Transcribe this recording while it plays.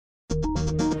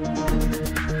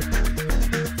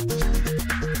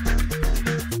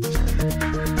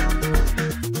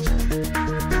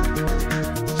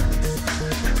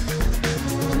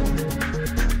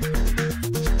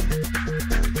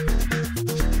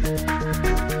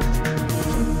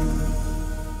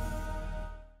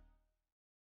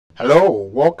Hello,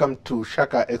 welcome to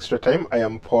Shaka Extra Time. I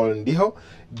am Paul Ndiho.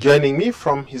 Joining me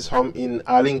from his home in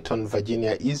Arlington,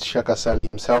 Virginia is Shaka Sali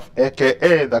himself,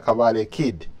 aka the Kabale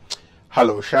Kid.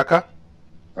 Hello, Shaka.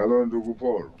 Hello, Ndugu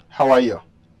Paul. How are you?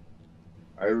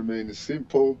 I remain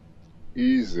simple,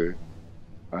 easy,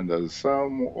 and as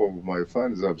some of my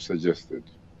fans have suggested,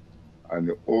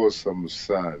 an awesome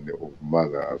son of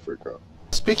Mother Africa.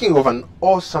 Speaking of an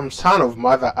awesome son of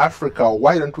Mother Africa,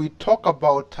 why don't we talk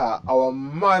about our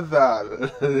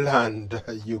motherland,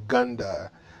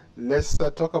 Uganda? Let's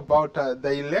talk about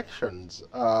the elections.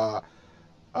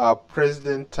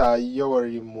 President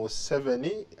Yoweri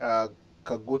Museveni,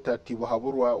 Kaguta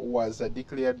Tibuhaburwa, was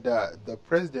declared the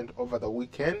president over the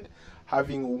weekend,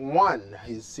 having won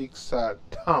his sixth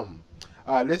term.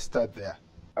 Let's start there.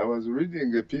 I was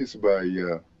reading a piece by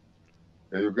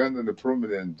a Ugandan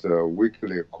prominent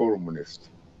weekly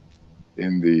columnist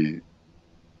in the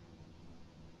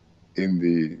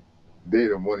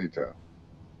Daily Monitor,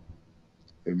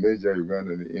 a major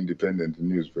Ugandan independent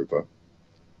newspaper,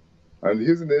 and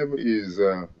his name is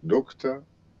Dr.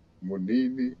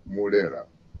 Munini Mulera.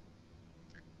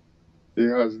 He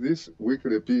has this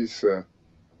weekly piece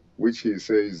which he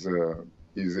says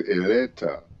is a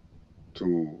letter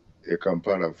to a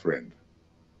Kampala friend,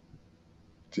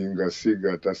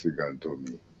 Tingasiga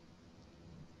Tasigantomi.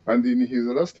 And in his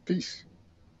last piece,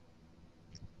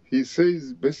 he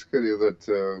says basically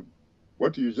that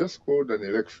what you just called an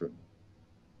election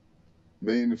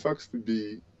may in fact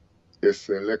be a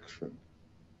selection.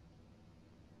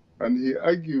 And he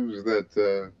argues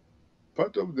that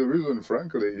part of the reason,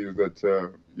 frankly, is that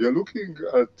you're looking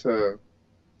at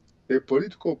a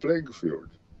political playing field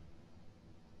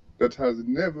that has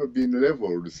never been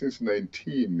leveled since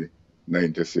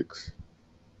 1996.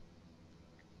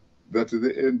 That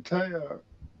the entire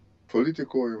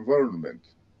political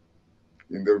environment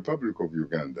in the Republic of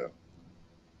Uganda,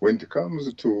 when it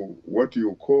comes to what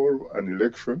you call an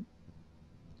election,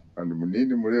 and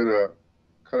Munini Mulera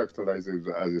characterizes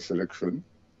as a selection,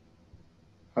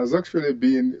 has actually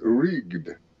been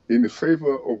rigged in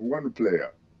favor of one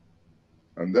player,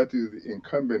 and that is the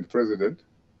incumbent president,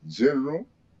 General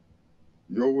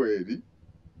Yoweri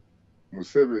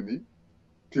Museveni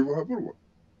Tibuhaburwa.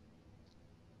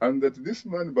 And that this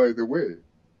man, by the way,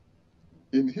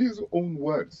 in his own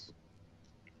words,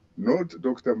 not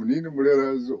Dr. Munini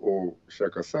Mulera's or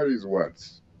Shaka Sali's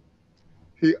words,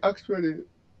 he actually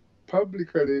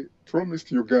publicly promised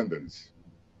Ugandans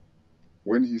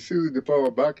when he seized the power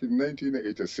back in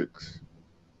 1986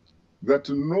 that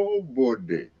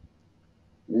nobody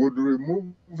would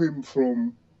remove him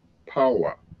from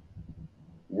power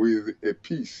with a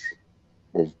piece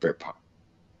of paper.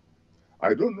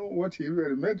 I don't know what he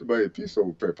really meant by a piece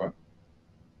of paper,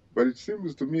 but it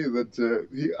seems to me that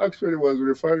he actually was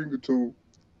referring to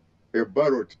a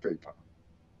ballot paper.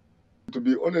 To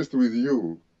be honest with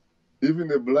you, even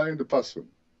a blind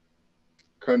person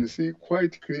can see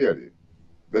quite clearly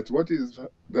that what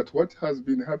has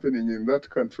been happening in that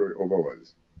country of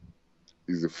ours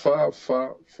is far,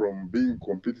 far from being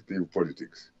competitive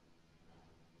politics.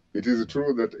 It is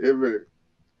true that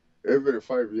every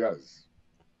 5 years,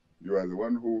 you are the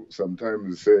one who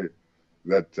sometimes say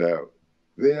that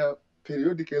there are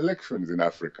periodic elections in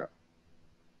Africa.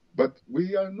 But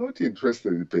we are not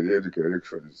interested in periodic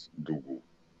elections, Ndugu.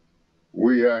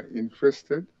 We are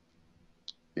interested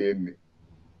in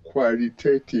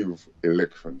qualitative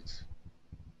elections.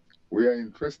 We are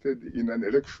interested in an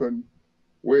election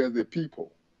where the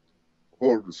people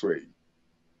hold sway.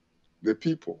 The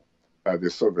people are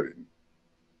the sovereign.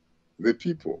 The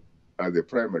people are the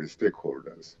primary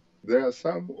stakeholders. There are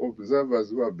some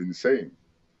observers who have been saying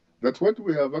that what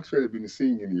we have actually been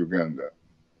seeing in Uganda,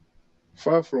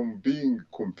 far from being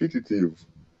competitive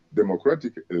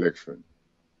democratic election,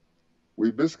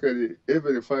 we basically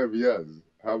every 5 years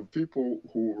have people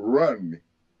who run,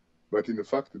 but in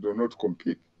fact do not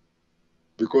compete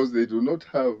because they do not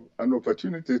have an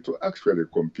opportunity to actually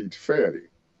compete fairly.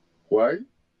 Why?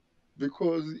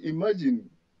 Because imagine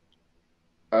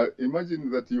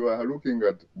that you are looking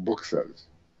at boxers.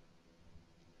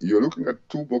 You're looking at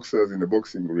two boxers in a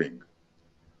boxing ring.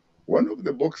 One of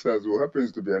the boxers, who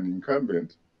happens to be an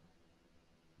incumbent,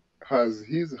 has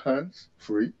his hands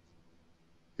free,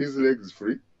 his legs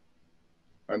free,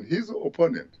 and his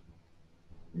opponent,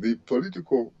 the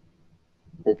political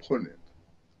opponent,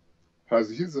 has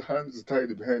his hands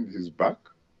tied behind his back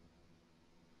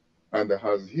and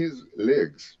has his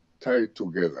legs tied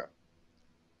together.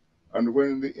 And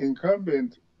when the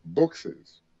incumbent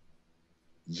boxes,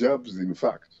 jabs in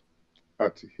fact,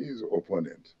 at his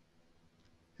opponent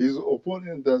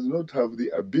does not have the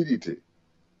ability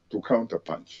to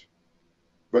counterpunch.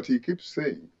 But he keeps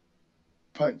saying,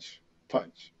 punch,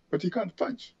 punch. But he can't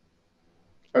punch.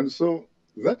 And so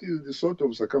that is the sort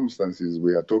of circumstances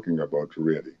we are talking about,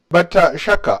 really. But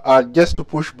Shaka, just to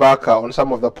push back on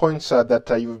some of the points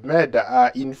that you've made,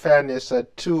 in fairness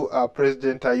to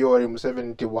President Yoweri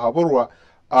Museveni Tibuhaburwa,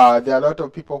 there are a lot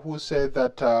of people who say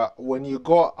that when you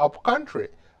go up country,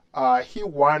 he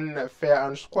won fair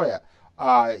and square.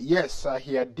 Yes,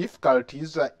 he had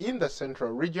difficulties in the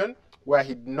central region where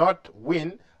he did not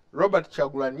win. Robert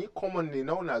Kyagulanyi, commonly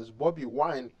known as Bobi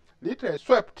Wine, literally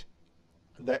swept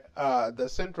the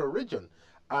central region.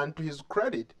 And to his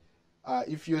credit,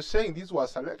 if you're saying these were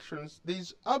selections,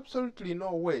 there's absolutely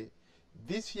no way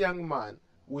this young man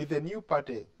with a new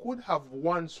party could have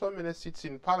won so many seats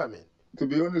in parliament. To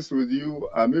be honest with you,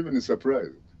 I'm even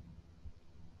surprised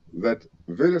that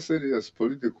very serious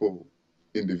political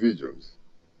individuals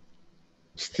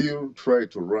still try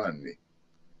to run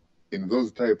in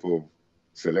those type of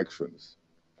selections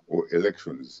or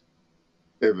elections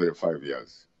every 5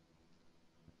 years.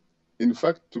 In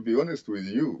fact, to be honest with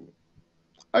you,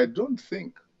 I don't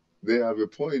think they have a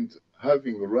point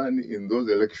having run in those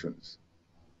elections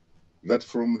that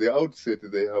from the outset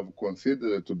they have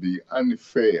considered to be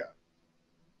unfair.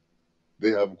 They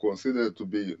have considered to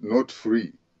be not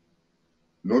free,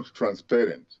 not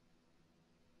transparent,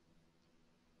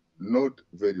 not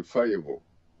verifiable,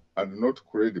 and not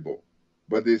credible.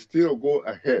 But they still go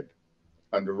ahead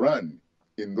and run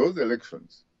in those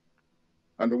elections.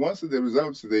 And once the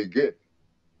results they get,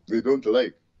 they don't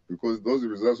like, because those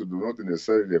results do not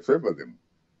necessarily favor them.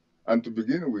 And to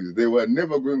begin with, they were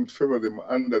never going to favor them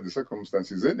under the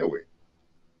circumstances anyway.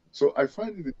 So I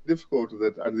find it difficult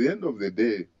that at the end of the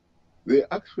day, they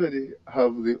actually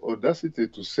have the audacity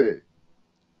to say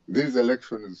these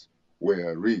elections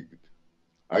were rigged.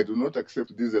 I do not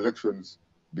accept these elections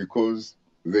because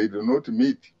they do not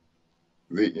meet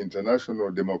the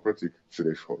international democratic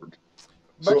threshold.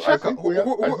 But so Shaka, I think we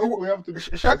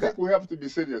have to be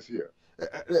serious here.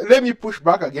 Let me push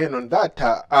back again on that.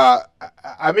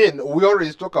 I mean, we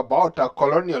always talk about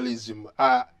colonialism.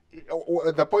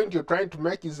 The point you're trying to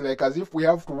make is like as if we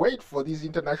have to wait for these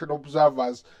international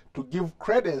observers to give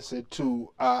credence to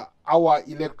our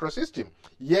electoral system.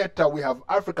 Yet we have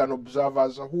African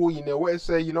observers who in a way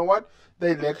say, you know what, the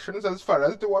elections, as far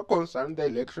as they were concerned, the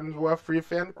elections were free,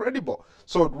 fair, and credible.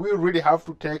 So we really have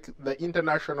to take the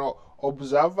international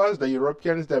observers, the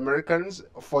Europeans, the Americans,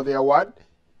 for their word?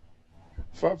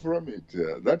 Far from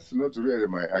it. That's not really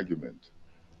my argument.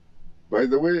 By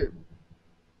the way,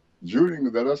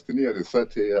 during the last nearly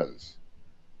 30 years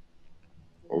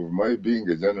of my being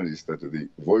a journalist at the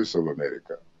Voice of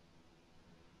America,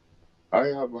 I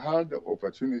have had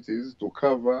opportunities to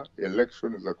cover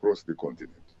elections across the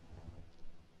continent.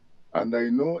 And I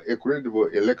know a credible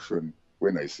election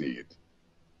when I see it.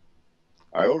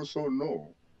 I also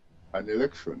know an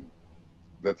election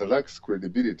that lacks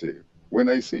credibility when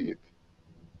I see it.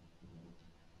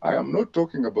 I am not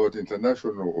talking about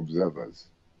international observers.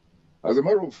 As a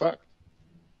matter of fact,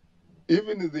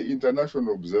 even the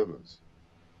international observers,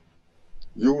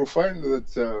 you will find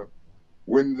that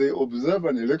when they observe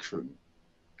an election,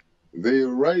 they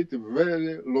write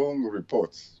very long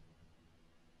reports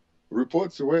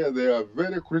where they are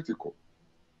very critical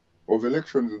of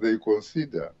elections they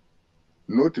consider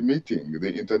not meeting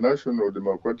the international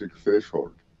democratic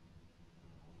threshold.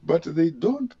 But they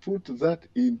don't put that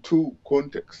into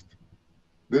context.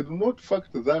 They do not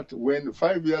factor that when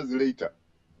 5 years later,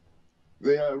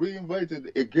 they are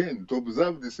reinvited again to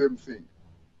observe the same thing.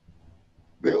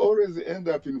 They always end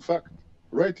up, in fact,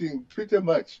 writing pretty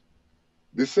much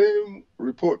the same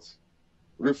reports,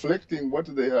 reflecting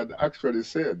what they had actually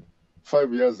said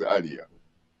 5 years earlier.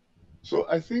 So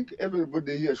I think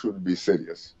everybody here should be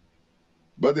serious.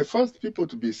 But the first people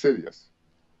to be serious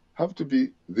have to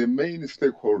be the main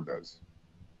stakeholders,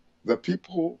 the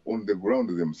people on the ground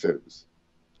themselves,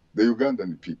 the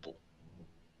Ugandan people.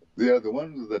 They are the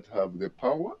ones that have the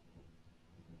power.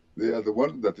 They are the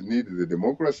ones that need the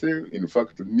democracy, in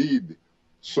fact, need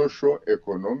social,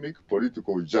 economic,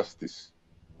 political justice.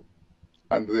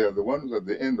 And they are the ones at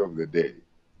the end of the day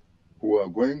who are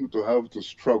going to have to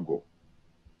struggle.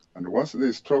 And once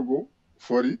they struggle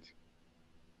for it,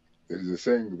 there is a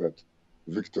saying that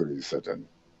victory is certain.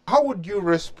 How would you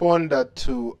respond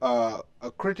to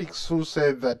critics who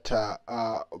say that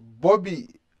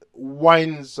Bobi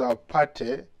Wine's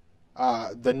party,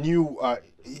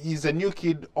 he's a new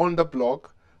kid on the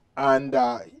block, and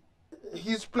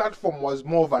his platform was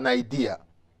more of an idea,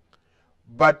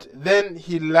 but then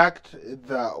he lacked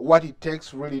what it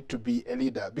takes really to be a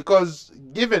leader? Because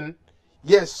given,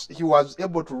 yes, he was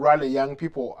able to rally young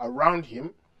people around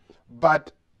him,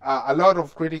 but A lot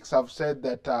of critics have said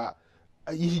that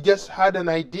he just had an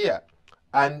idea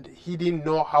and he didn't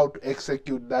know how to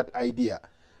execute that idea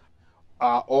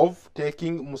of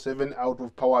taking Museveni out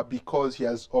of power because he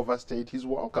has overstayed his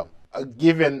welcome.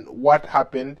 Given what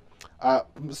happened,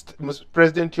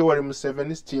 President Yoweri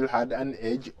Museveni still had an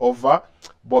edge over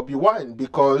Bobi Wine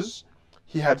because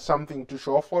he had something to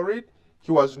show for it.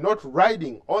 He was not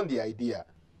riding on the idea.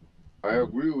 I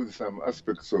agree with some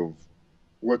aspects of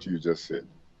what you just said.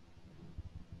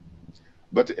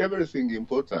 But everything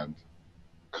important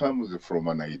comes from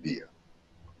an idea.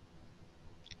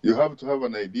 You have to have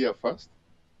an idea first,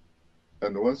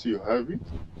 and once you have it,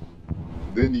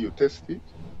 then you test it,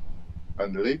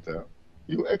 and later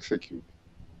you execute.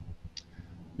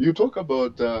 You talk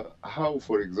about how,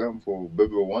 for example,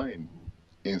 Bobi Wine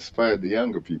inspired the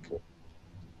younger people.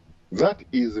 That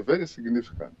is very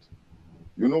significant.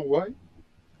 You know why?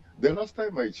 The last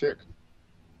time I checked,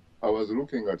 I was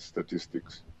looking at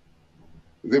statistics.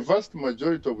 The vast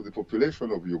majority of the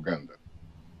population of Uganda,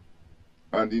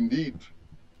 and indeed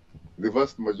the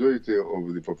vast majority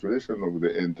of the population of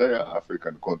the entire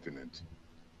African continent,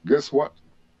 guess what?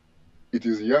 It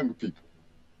is young people.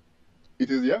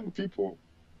 It is young people,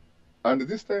 and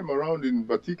this time around in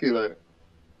particular,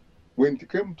 when it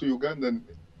came to Ugandan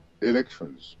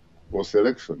elections, or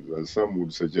selections, as some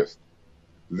would suggest,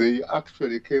 they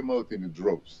actually came out in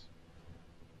droves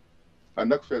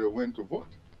and actually went to vote.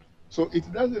 So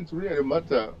it doesn't really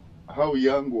matter how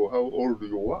young or how old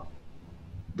you are,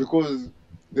 because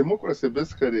democracy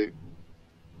basically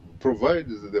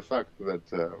provides the fact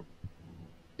that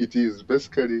it is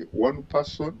basically one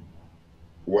person,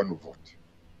 one vote.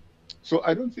 So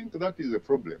I don't think that is a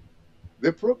problem.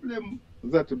 The problem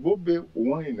that Bobi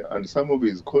Wine and some of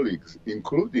his colleagues,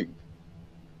 including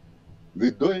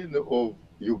the doyen of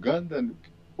Ugandan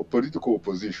political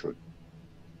opposition,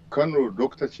 Colonel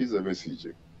Dr. Chiza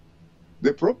Besigye,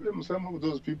 the problem some of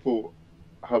those people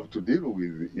have to deal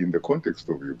with in the context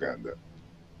of Uganda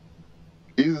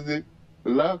is the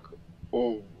lack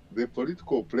of the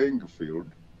political playing field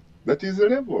that is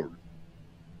leveled.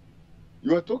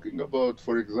 You are talking about,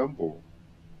 for example,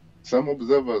 some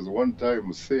observers one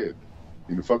time said,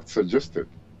 in fact suggested,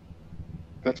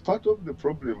 that part of the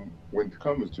problem when it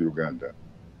comes to Uganda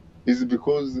is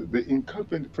because the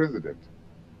incumbent president,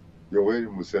 Yoweri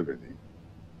Museveni,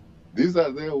 these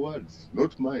are their words,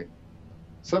 not mine,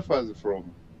 suffers from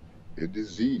a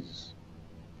disease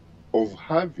of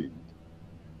having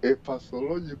a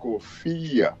pathological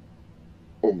fear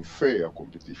of fair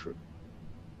competition.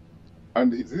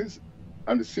 And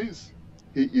since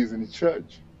he is in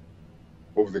charge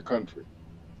of the country,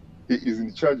 he is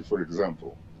in charge, for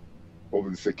example, of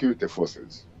the security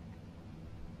forces.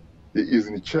 He is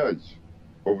in charge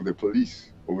of the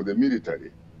police, of the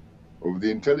military, of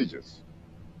the intelligence.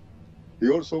 He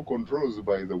also controls,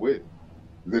 by the way,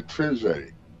 the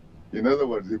treasury. In other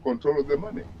words, he controls the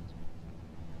money.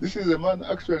 This is a man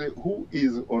actually who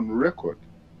is on record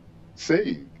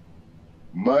saying,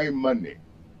 my money,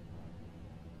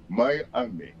 my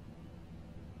army,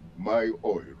 my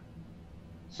oil.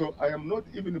 So I am not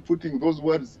even putting those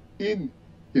words in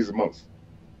his mouth.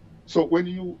 So when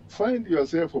you find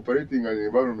yourself operating in an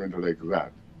environment like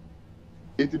that,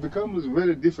 it becomes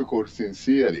very difficult,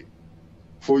 sincerely,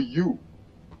 for you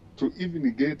to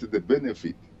even get the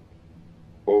benefit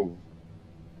of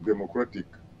democratic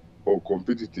or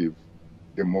competitive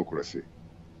democracy,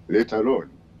 let alone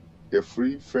a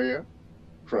free, fair,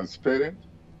 transparent,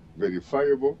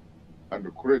 verifiable,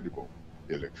 and credible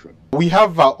election. We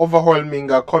have overwhelming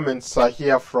comments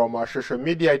here from social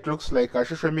media. It looks like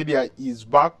social media is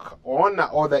back on,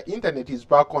 or the internet is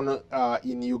back on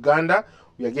in Uganda.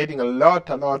 We are getting a lot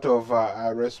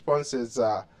of responses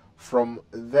from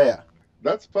there.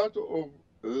 That's part of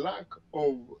lack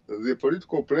of the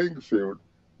political playing field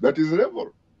that is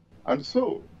level. And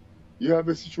so you have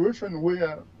a situation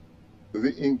where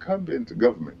the incumbent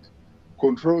government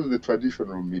controls the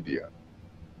traditional media.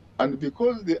 And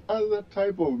because the other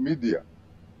type of media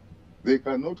they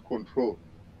cannot control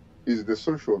is the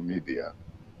social media,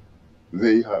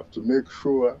 they have to make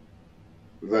sure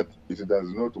that it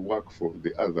does not work for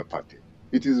the other party.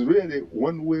 It is really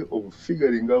one way of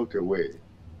figuring out a way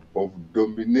of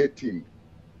dominating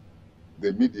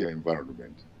the media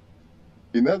environment.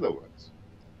 In other words,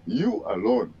 you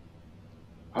alone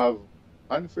have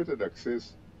unfettered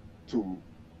access to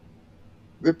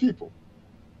the people,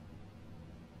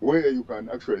 where you can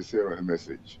actually share a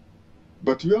message.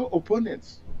 But your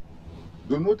opponents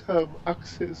do not have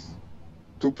access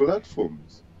to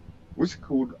platforms which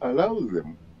could allow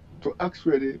them to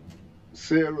actually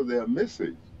share their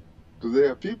message to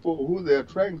their people who they are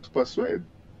trying to persuade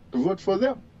to vote for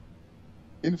them.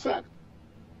 In fact,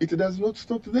 it does not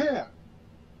stop there.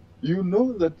 You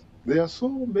know that there are so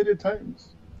many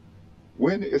times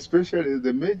when especially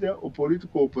the major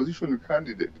political opposition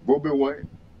candidate, Bobi Wine,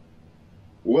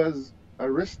 was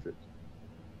arrested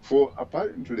for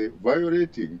apparently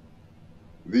violating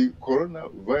the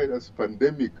coronavirus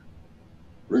pandemic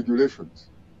regulations,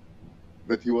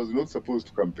 that he was not supposed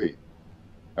to campaign.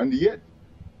 And yet,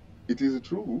 it is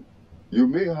true, you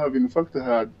may have in fact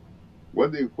had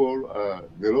what they call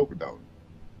the lockdown,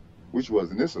 which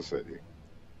was necessary.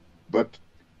 But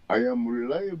I am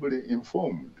reliably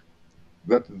informed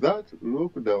that that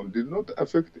lockdown did not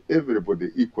affect everybody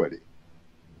equally.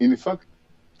 In fact,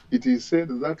 it is said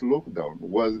that lockdown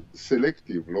was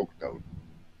selective lockdown,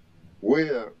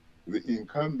 where the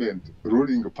incumbent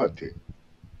ruling party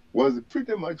was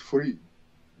pretty much free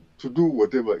to do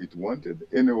whatever it wanted,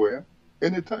 anywhere,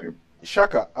 anytime.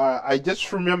 Shaka, I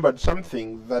just remembered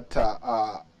something that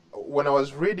when I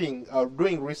was reading,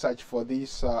 doing research for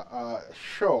this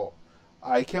show,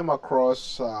 I came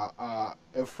across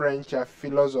a French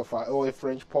philosopher or a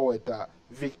French poet,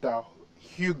 Victor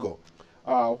Hugo,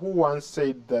 who once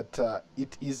said that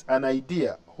it is an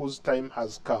idea whose time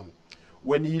has come.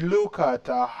 When you look at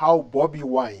how Bobi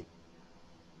Wine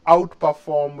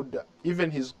outperformed even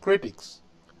his critics,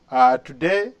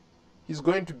 today he's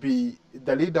going to be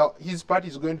the leader, his party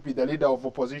is going to be the leader of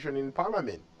opposition in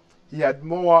parliament. He had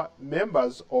more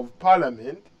members of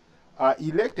parliament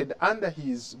elected under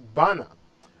his banner.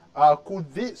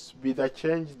 Could this be the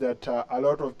change that a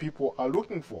lot of people are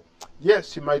looking for?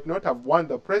 Yes, he might not have won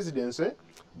the presidency,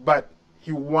 but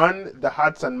he won the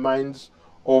hearts and minds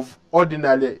of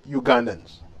ordinary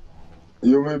Ugandans.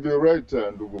 You may be right,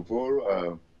 Ndugu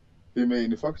Paul. He may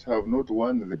in fact have not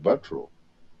won the battle,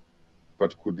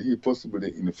 but could he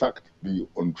possibly in fact be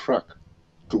on track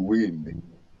to win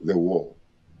the war,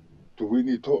 to win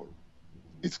it all?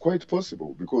 It's quite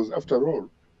possible, because after all,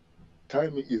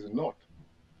 time is not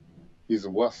his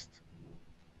worst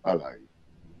ally.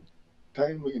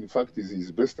 Time, in fact, is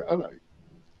his best ally.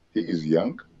 He is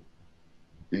young,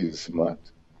 he is smart,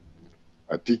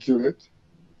 articulate,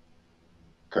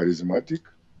 charismatic,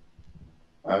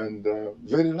 and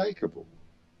very likable.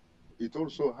 It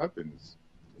also happens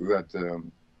that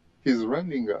he's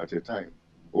running at a time,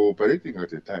 or operating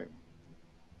at a time,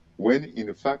 when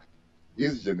in fact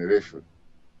his generation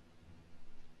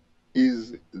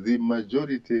is the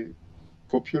majority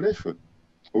population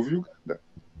of Uganda.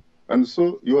 And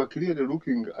so you are clearly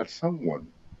looking at someone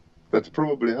that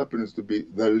probably happens to be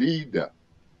the leader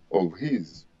of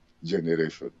his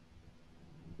generation.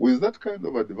 With that kind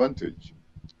of advantage,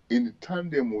 in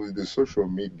tandem with the social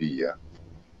media,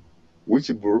 which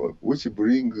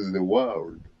brings the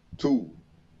world to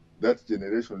that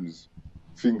generation's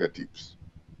fingertips,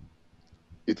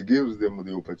 it gives them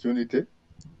the opportunity,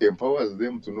 empowers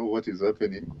them to know what is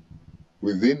happening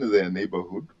within their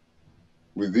neighborhood,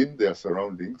 within their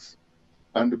surroundings,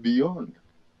 and beyond.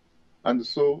 And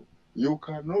so you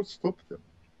cannot stop them.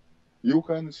 You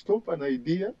can stop an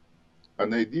idea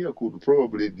could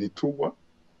probably detour,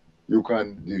 you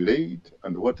can delay it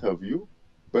and what have you,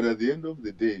 but at the end of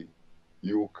the day,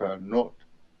 you cannot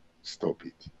stop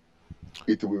it.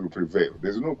 It will prevail.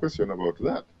 There's no question about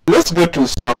that. Let's go to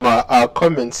some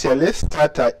comments here. Let's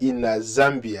start in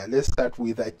Zambia. Let's start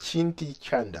with Chinti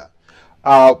Chanda.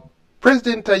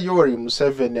 President Yoweri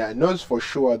Museveni knows for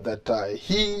sure that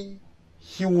he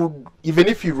would, even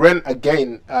if he ran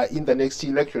again in the next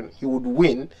election, he would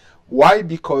win. Why?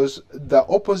 Because the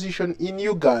opposition in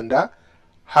Uganda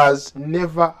has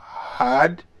never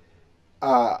had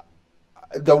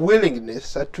the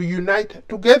willingness to unite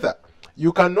together.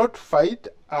 You cannot fight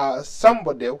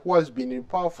somebody who has been in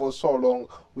power for so long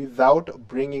without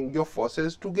bringing your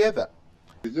forces together.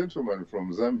 The gentleman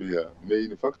from Zambia may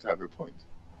in fact have a point.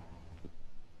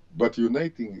 But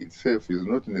uniting itself is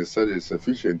not necessarily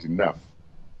sufficient enough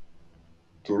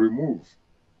to remove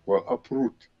or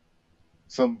uproot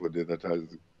somebody that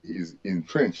is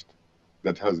entrenched,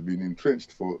 that has been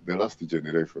entrenched for the last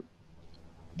generation.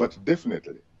 But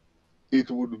definitely,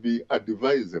 it would be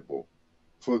advisable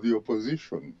for the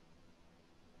opposition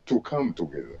to come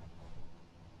together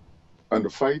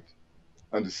and fight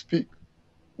and speak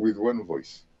with one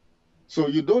voice. So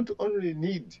you don't only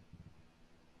need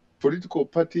political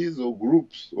parties or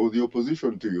groups or the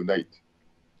opposition to unite.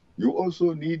 You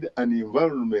also need an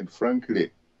environment,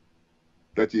 frankly,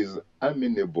 that is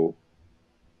amenable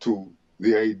to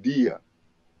the idea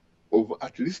of,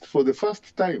 at least for the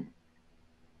first time,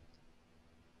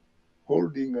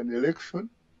 holding an election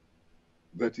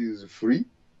that is free,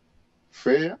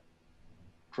 fair,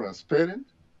 transparent,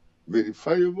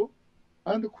 verifiable,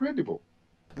 and credible.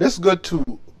 Let's go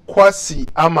to Kwasi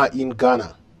Ama in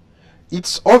Ghana.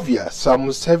 It's obvious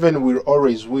Museveni will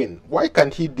always win. Why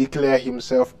can't he declare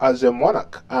himself as a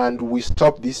monarch and we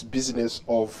stop this business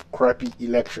of crappy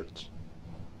elections?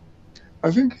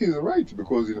 I think he's right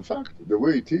because, in fact, the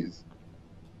way it is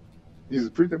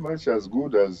pretty much as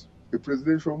good as a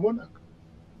presidential monarch.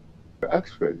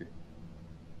 Actually,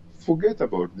 forget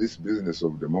about this business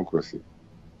of democracy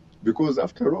because,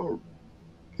 after all,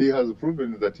 he has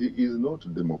proven that he is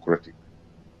not democratic.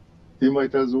 He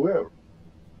might as well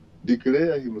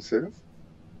declare himself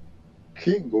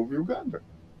king of Uganda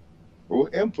or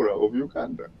emperor of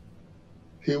Uganda.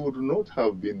 He would not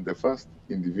have been the first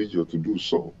individual to do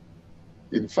so.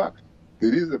 In fact,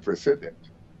 there is a precedent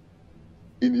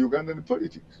in Ugandan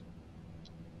politics.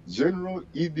 General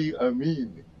Idi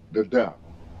Amin Dada,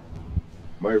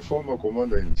 my former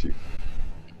commander-in-chief,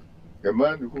 a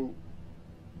man who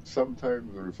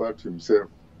sometimes referred to himself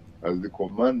as the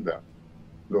commander,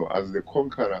 no, as the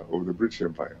conqueror of the British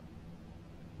Empire,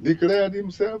 declared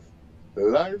himself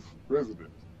life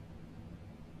president.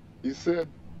 He said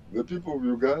the people of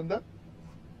Uganda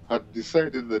had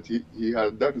decided that he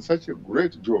had done such a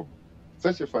great job,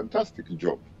 such a fantastic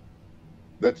job,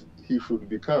 that he should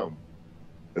become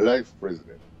life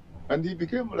president. And he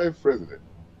became life president.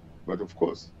 But of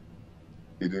course,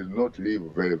 he did not live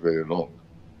very, very long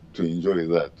to enjoy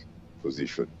that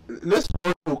position. Let's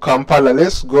go to Kampala.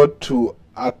 Let's go to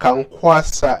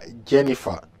Akankwasa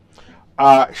Jennifer.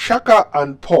 Shaka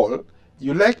and Paul,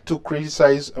 you like to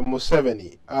criticize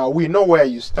Museveni. We know where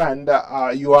you stand.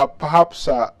 You are perhaps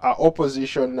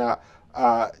opposition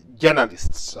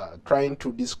journalists trying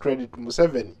to discredit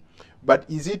Museveni. But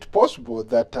is it possible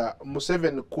that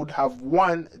Museveni could have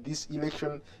won this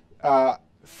election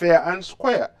fair and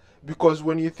square? Because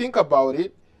when you think about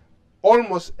it,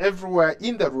 almost everywhere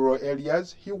in the rural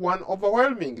areas, he won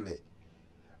overwhelmingly.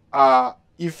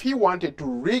 If he wanted to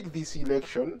rig this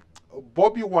election,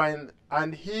 Bobi Wine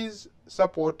and his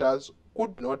supporters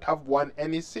could not have won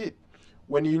any seat.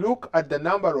 When you look at the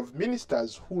number of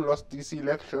ministers who lost this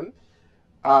election,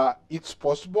 it's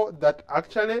possible that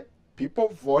actually people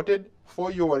voted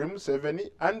for Yoweri Museveni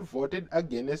and voted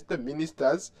against the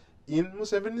ministers in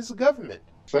Museveni's government.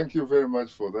 Thank you very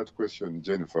much for that question,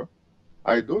 Jennifer.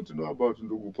 I don't know about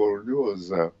Ndugu Paul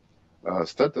Ndio's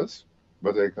status,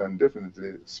 but I can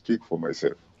definitely speak for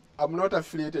myself. I'm not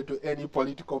affiliated to any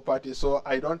political party, so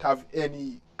I don't have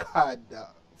any card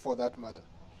for that matter.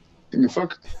 In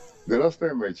fact, the last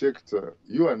time I checked,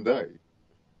 you and I,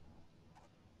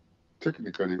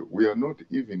 technically, we are not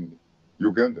even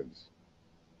Ugandans.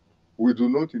 We do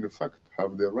not, in fact,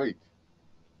 have the right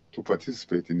to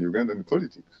participate in Ugandan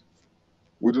politics.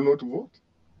 We do not vote.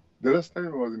 The last time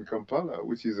I was in Kampala,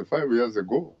 which is 5 years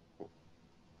ago,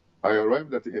 I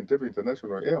arrived at the Entebbe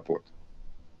International Airport,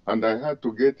 and I had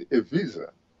to get a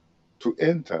visa to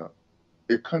enter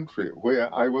a country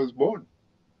where I was born.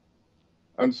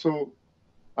 And so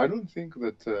I don't think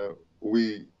that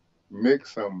we make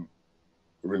some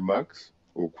remarks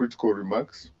or critical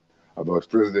remarks about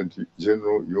President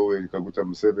General Yoweri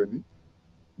Museveni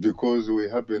because we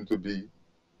happen to be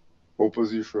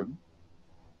opposition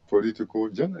political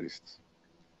journalists.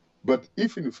 But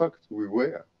if in fact we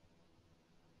were,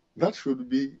 that should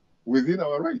be within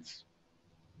our rights.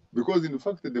 Because in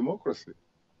fact the democracy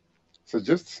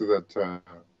suggests that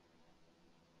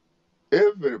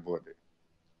everybody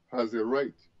has a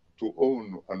right to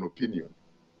own an opinion,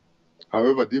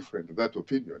 however different that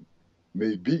opinion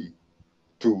may be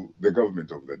to the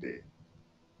government of the day.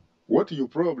 What you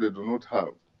probably do not have,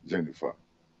 Jennifer,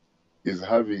 is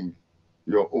having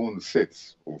your own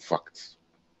sets of facts.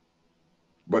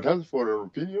 But as for an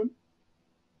opinion,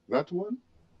 that one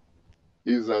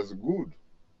is as good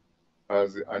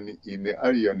as an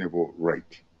inalienable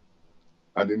right.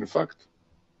 And in fact,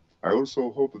 I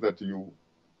also hope that you,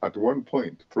 at one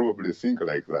point, probably think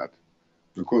like that,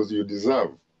 because you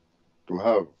deserve to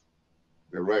have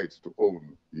the right to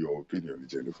own your opinion,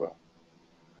 Jennifer.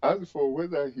 As for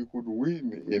whether he could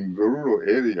win in the rural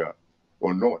area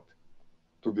or not,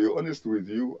 to be honest with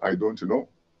you, I don't know.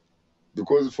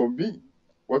 Because for me,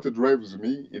 what drives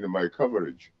me in my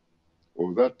coverage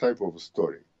of that type of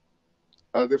story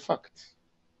are the facts.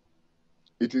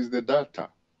 It is the data.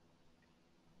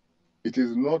 It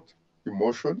is not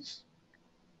emotions.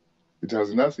 It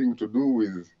has nothing to do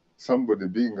with somebody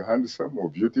being handsome or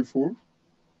beautiful.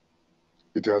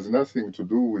 It has nothing to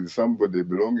do with somebody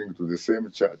belonging to the same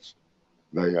church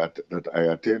that I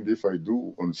attend if I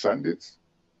do on Sundays.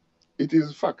 It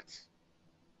is facts.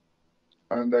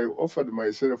 And I offered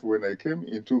myself when I came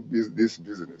into this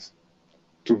business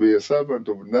to be a servant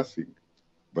of nothing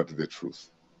but the truth.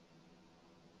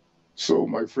 So,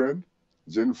 my friend,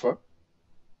 Jennifer,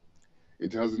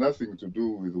 it has nothing to do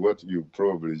with what you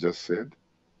probably just said.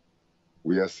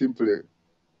 We are simply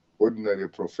ordinary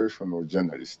professional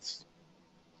journalists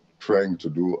trying to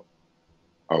do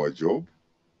our job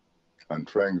and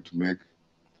trying to make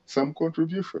some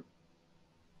contribution.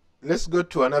 Let's go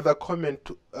to another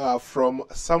comment from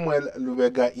Samuel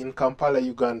Lubega in Kampala,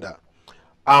 Uganda.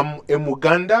 I'm a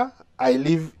Muganda. I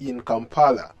live in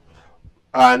Kampala.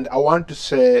 And I want to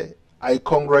say I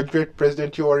congratulate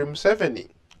President Yoweri Museveni.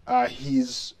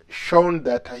 He's shown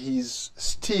that he's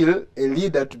still a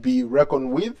leader to be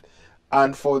reckoned with.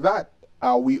 And for that,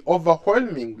 we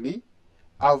overwhelmingly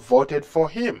voted for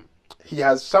him. He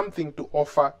has something to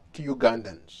offer to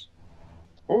Ugandans.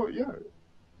 Oh, yeah.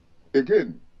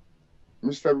 Again,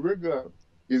 Mr. Rega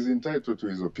is entitled to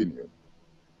his opinion,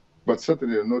 but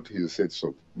certainly not his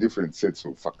different sets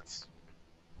of facts.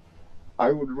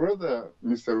 I would rather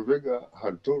Mr. Rega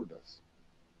had told us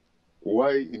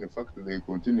why, in fact, they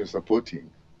continue supporting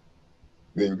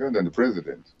the Ugandan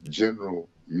President, General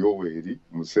Yoweri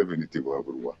Museveni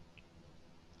Tibuhaburwa.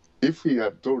 If he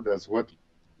had told us what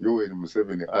Yoweri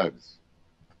Museveni adds,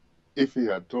 if he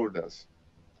had told us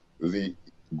the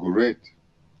great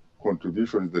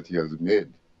contributions that he has made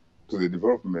to the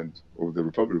development of the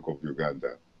Republic of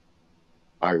Uganda,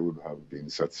 I would have been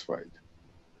satisfied.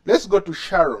 Let's go to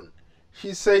Sharon.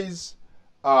 She says,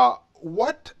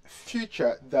 what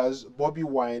future does Bobi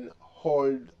Wine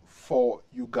hold for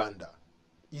Uganda?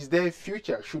 Is there a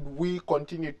future? Should we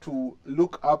continue to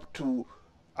look up to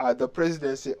the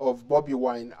presidency of Bobi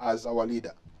Wine as our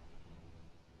leader?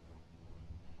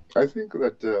 I think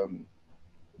that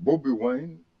Bobi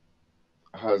Wine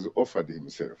has offered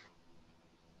himself.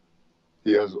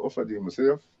 He has offered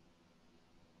himself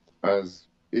as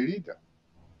a leader.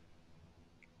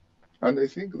 And I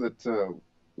think that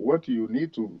what you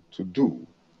need to do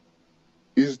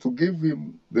is to give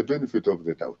him the benefit of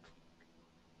the doubt,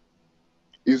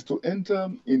 is to enter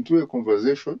into a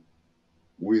conversation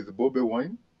with Bobi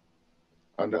Wine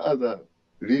and other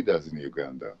leaders in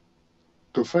Uganda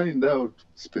to find out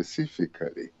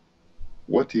specifically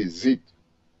what is it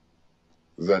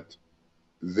that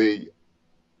they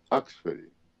actually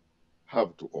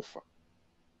have to offer.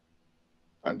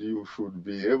 And you should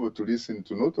be able to listen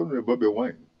to not only Bobi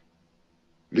Wine,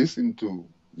 listen to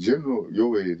General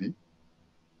Yoweri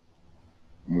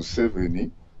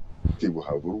Museveni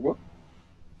Tibuhaburwa,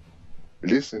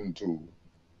 listen to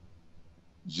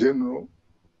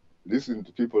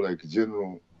people like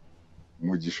General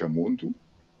Mugisha Muntu,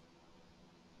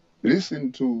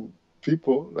 listen to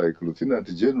people like Lieutenant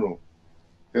General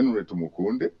Henry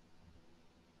Tumukunde,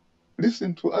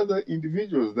 listen to other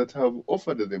individuals that have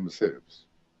offered themselves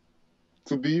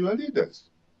to be your leaders.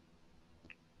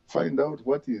 Find out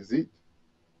what is it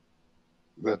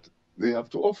that they have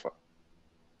to offer.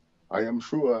 I am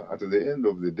sure at the end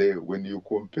of the day, when you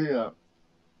compare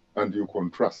and you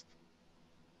contrast,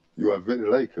 you are very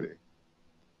likely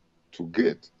to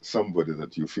get somebody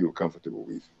that you feel comfortable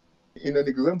with. In an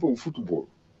example of football,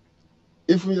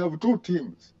 if we have two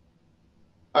teams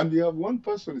and you have one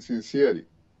person sincerely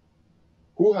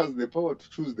who has the power to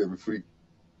choose the referee,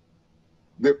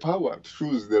 the power to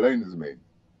choose the linesmen,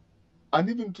 and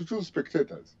even to choose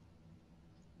spectators,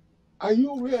 are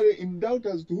you really in doubt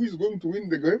as to who is going to win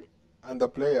the game? And the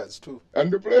players too.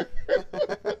 And the players.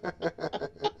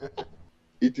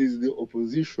 It is the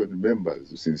opposition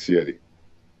members, sincerely,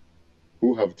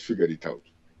 who have figured it out.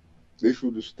 They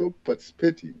should stop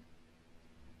participating.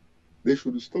 They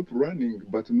should stop running,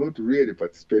 but not really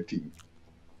participating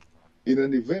in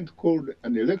an event called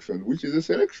an election, which is a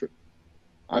selection.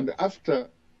 And after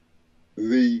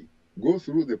they go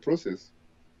through the process,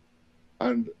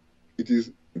 and it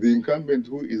is the incumbent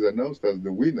who is announced as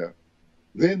the winner,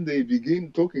 then they begin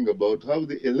talking about how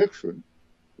the election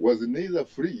was neither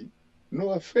free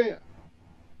nor fair.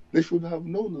 They should have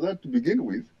known that to begin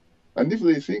with. And if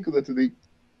they think that the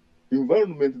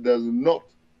environment does not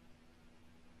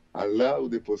allow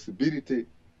the possibility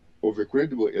of a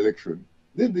credible election,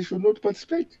 then they should not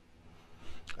participate.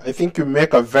 I think you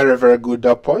make a very, very good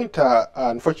point.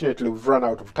 Unfortunately, we've run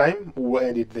out of time. We'll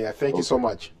end it there. Thank you so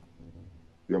much.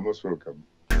 You're most welcome.